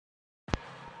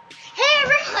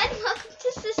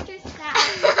sister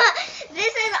Sally.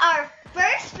 This is our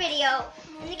first video,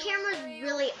 and the camera's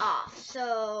really off,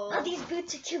 so... Oh, these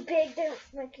boots are too big. They're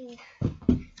fucking...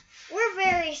 We're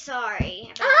very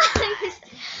sorry about that.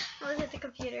 I was at the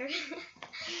computer.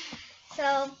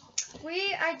 So,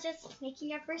 we are just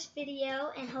making our first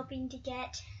video and hoping to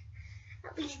get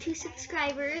at least 2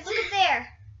 subscribers. Look at there.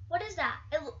 What is that?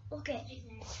 Okay.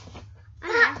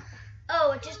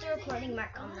 Oh, it's just a recording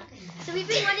mark on them. So we've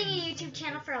been wanting a YouTube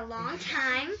channel for a long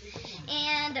time,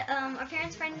 and our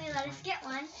parents finally let us get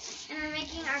one, and we're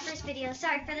making our first video.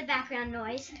 Sorry for the background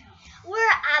noise.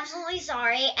 We're absolutely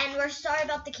sorry, and we're sorry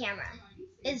about the camera.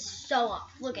 It's so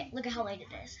off. Look at how late it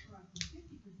is.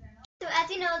 So as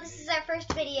you know, this is our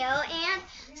first video, and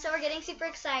so we're getting super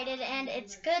excited, and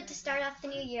it's good to start off the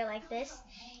new year like this.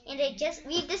 And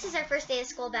this is our first day of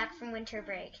school back from winter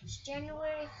break. It's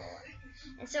January 4th.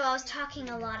 And so I was talking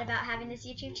a lot about having this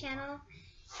YouTube channel,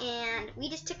 and we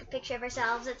just took a picture of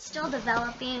ourselves. It's still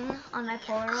developing on my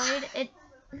Polaroid.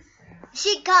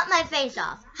 She cut my face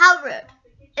off. How rude.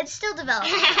 It's still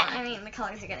developing. I mean, the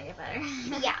colors are gonna get better.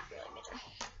 Yeah.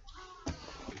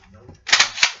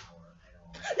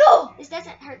 No! This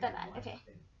doesn't hurt that bad. Okay.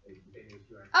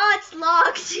 Oh, it's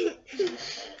locked.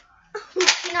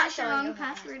 You're not showing the wrong your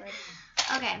password.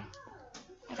 Okay.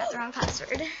 I got the wrong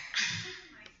password.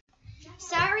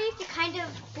 Sorry if it kind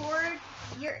of bored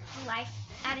your life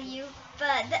out of you,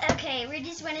 but okay, we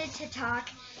just wanted to talk.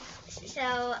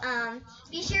 So,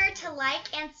 be sure to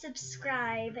like and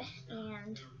subscribe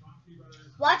and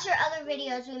watch our other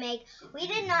videos we make. We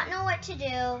did not know what to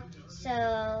do,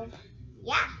 so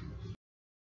yeah.